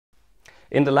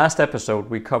In the last episode,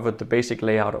 we covered the basic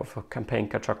layout of Campaign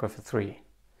Cartographer 3.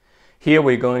 Here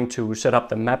we're going to set up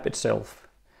the map itself.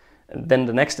 And then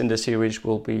the next in the series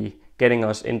will be getting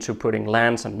us into putting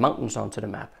lands and mountains onto the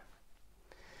map.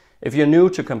 If you're new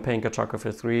to Campaign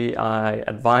Cartographer 3, I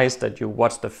advise that you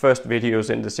watch the first videos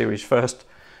in the series first,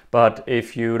 but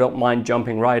if you don't mind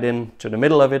jumping right in to the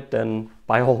middle of it, then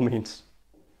by all means.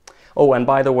 Oh, and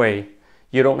by the way,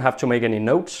 you don't have to make any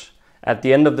notes. At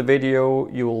the end of the video,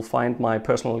 you will find my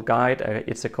personal guide.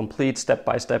 It's a complete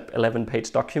step-by-step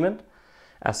 11-page document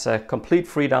as a complete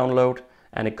free download,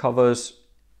 and it covers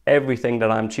everything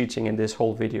that I'm teaching in this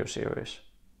whole video series.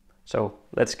 So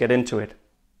let's get into it.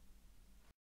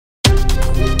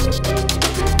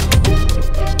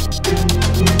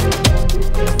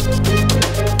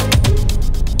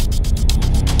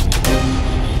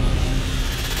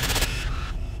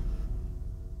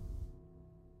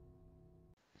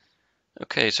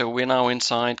 Okay, so we're now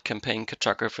inside Campaign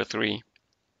Cartographer 3.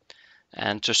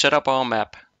 And to set up our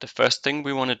map, the first thing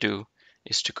we want to do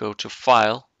is to go to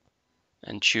File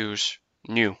and choose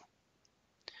New.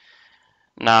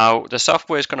 Now, the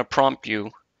software is going to prompt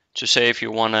you to say if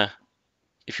you want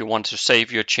to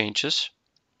save your changes.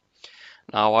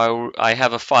 Now, I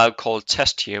have a file called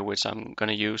test here, which I'm going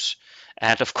to use.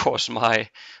 And of course, my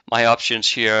options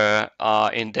here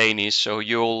are in Danish, so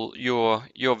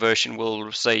your version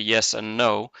will say yes and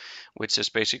no, which is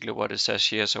basically what it says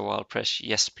here. So I'll press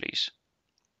yes, please.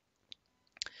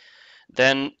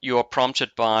 Then you are prompted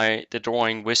by the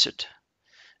drawing wizard,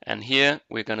 and here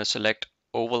we're going to select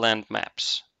Overland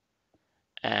Maps.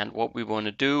 And what we want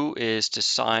to do is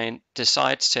decide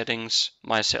settings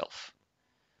myself.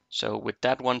 So with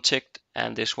that one ticked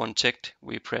and this one ticked,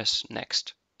 we press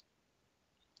next.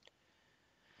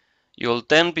 You'll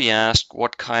then be asked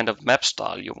what kind of map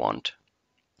style you want.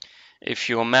 If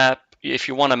you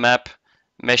want a map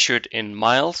measured in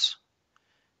miles,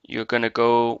 you're going to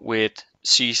go with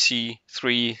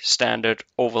CC3 Standard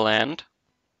Overland.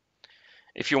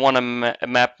 If you want a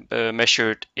map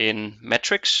measured in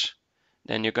metrics,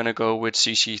 then you're going to go with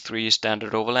CC3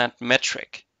 Standard Overland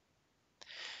Metric.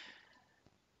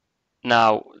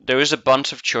 Now, there is a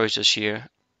bunch of choices here.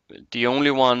 The only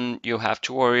one you have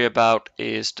to worry about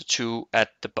is the two at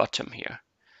the bottom here.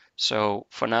 So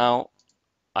for now,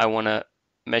 I want to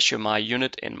measure my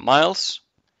unit in miles.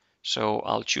 So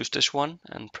I'll choose this one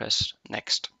and press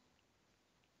next.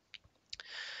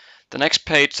 The next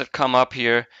page that come up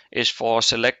here is for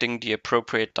selecting the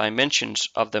appropriate dimensions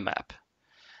of the map.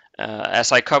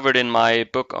 As I covered in my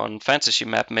book on fantasy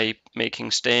map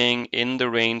making, staying in the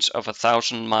range of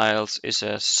 1,000 miles is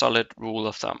a solid rule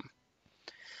of thumb.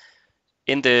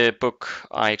 In the book,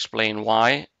 I explain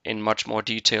why in much more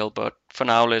detail, but for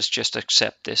now, let's just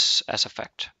accept this as a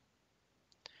fact.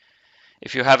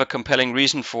 If you have a compelling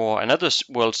reason for another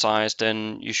world size,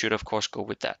 then you should of course go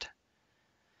with that.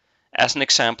 As an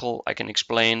example, I can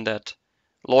explain that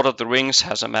Lord of the Rings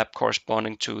has a map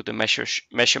corresponding to the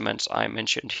measurements I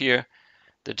mentioned here.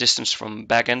 The distance from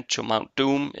Bag End to Mount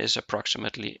Doom is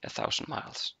approximately 1,000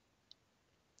 miles.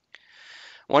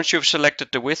 Once you've selected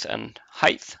the width and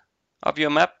height of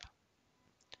your map,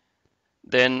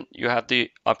 then you have the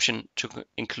option to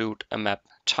include a map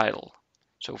title.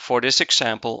 So for this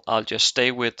example, I'll just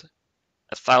stay with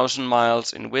 1,000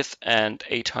 miles in width and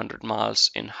 800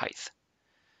 miles in height.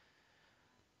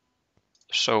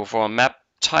 So for a map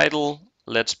title,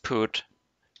 let's put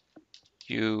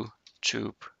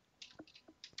YouTube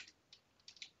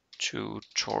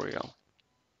tutorial.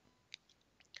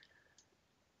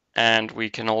 And we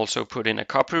can also put in a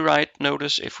copyright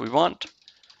notice if we want.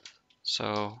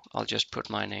 So I'll just put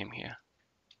my name here.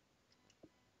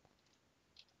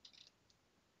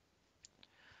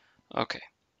 Okay.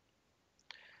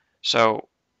 So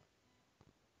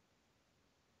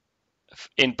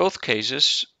in both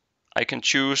cases, I can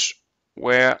choose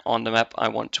where on the map I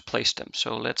want to place them.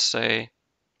 So let's say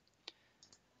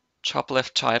top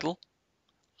left title,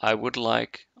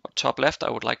 top left, I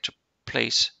would like to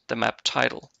place the map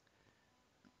title.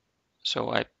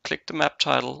 So I click the map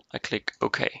title, I click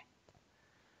OK.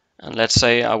 And let's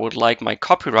say I would like my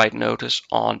copyright notice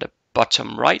on the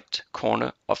bottom right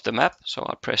corner of the map. So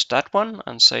I'll press that one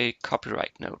and say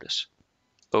copyright notice.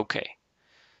 OK.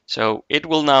 So it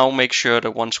will now make sure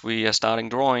that once we are starting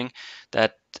drawing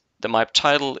that the map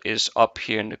title is up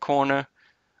here in the corner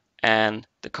and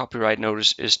the copyright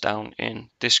notice is down in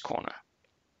this corner.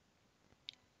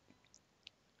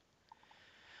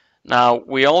 Now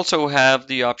we also have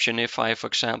the option, if I for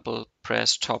example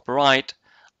press top right,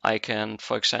 I can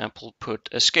for example put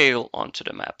a scale onto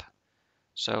the map.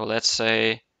 So let's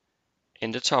say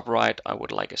in the top right I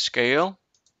would like a scale.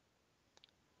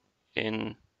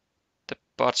 in the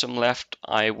bottom left,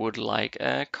 I would like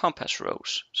a compass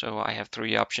rose. So I have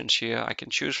 3 options here I can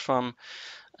choose from.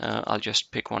 I'll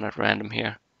just pick one at random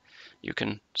here. You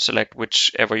can select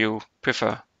whichever you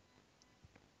prefer.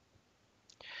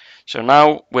 So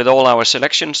now with all our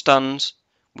selections done,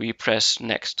 we press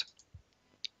next.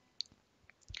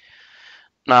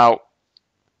 Now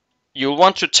you'll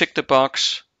want to tick the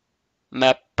box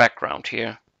map background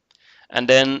here, and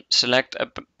then select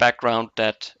a background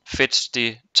that fits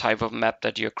the type of map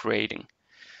that you're creating.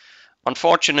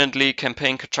 Unfortunately,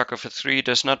 Campaign Cartographer 3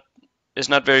 is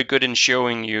not very good in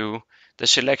showing you the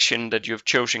selection that you've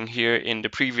chosen here in the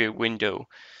preview window.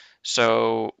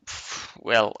 So,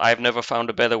 well, I've never found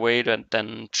a better way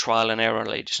than trial and error,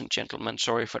 ladies and gentlemen.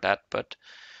 Sorry for that, but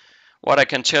what I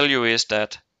can tell you is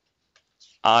that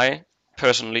I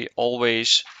personally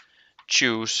always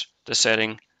choose the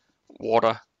setting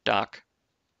water dark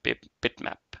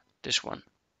bitmap, this one.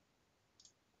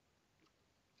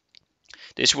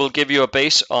 This will give you a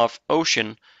base of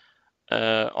ocean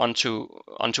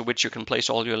onto which you can place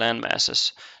all your land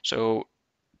masses. So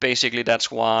basically that's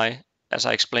why, as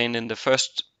I explained in the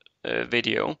first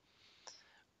video,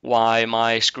 why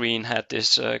my screen had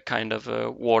this kind of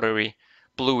a watery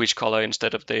bluish color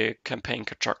instead of the Campaign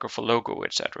Cartographer logo,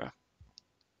 etc.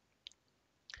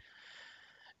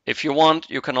 If you want,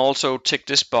 you can also tick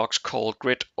this box called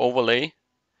Grid Overlay.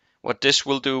 What this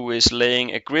will do is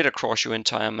laying a grid across your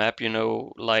entire map, you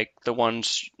know, like the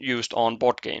ones used on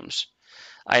board games.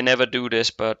 I never do this,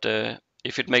 but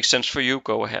if it makes sense for you,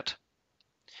 go ahead.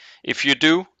 If you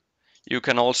do, you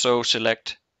can also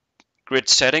select grid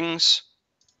settings,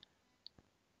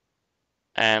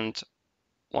 and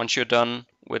once you're done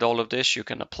with all of this, you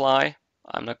can apply.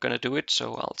 I'm not going to do it,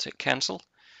 so I'll say cancel.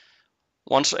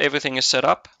 Once everything is set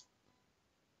up,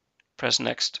 press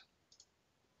next.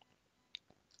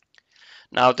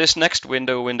 Now this next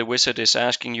window in the wizard is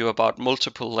asking you about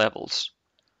multiple levels.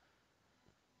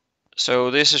 So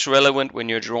this is relevant when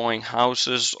you're drawing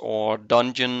houses or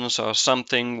dungeons or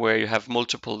something where you have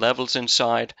multiple levels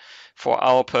inside. For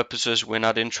our purposes, we're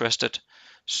not interested,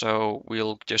 so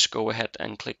we'll just go ahead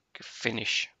and click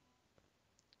finish.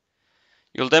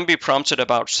 You'll then be prompted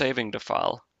about saving the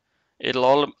file.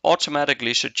 It'll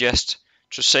automatically suggest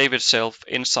to save itself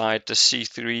inside the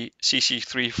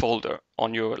CC3 folder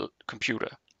on your computer.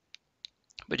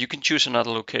 But you can choose another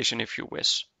location if you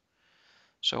wish.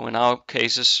 So in our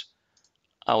cases,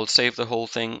 I will save the whole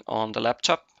thing on the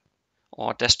laptop,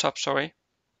 or desktop, sorry,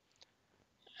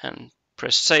 and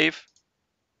press save.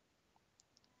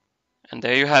 And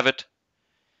there you have it.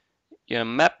 Your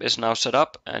map is now set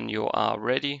up and you are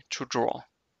ready to draw.